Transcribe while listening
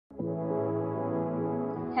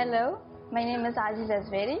Hello, my name is Aziza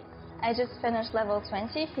Zveri. I just finished level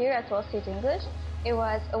 20 here at WSET English. It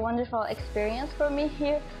was a wonderful experience for me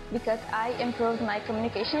here because I improved my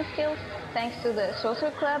communication skills thanks to the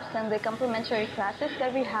social clubs and the complementary classes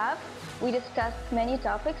that we have. We discussed many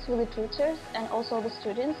topics with the teachers and also the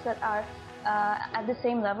students that are at the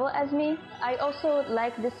same level as me. I also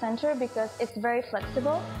like this center because it's very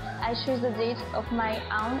flexible. I choose the date of my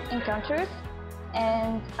own encounters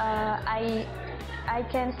and I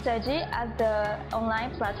can study at the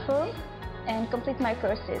online platform and complete my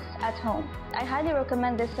courses at home. I highly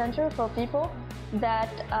recommend this center for people that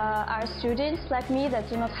are students like me that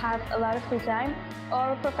do not have a lot of free time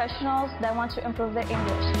or professionals that want to improve their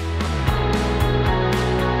English.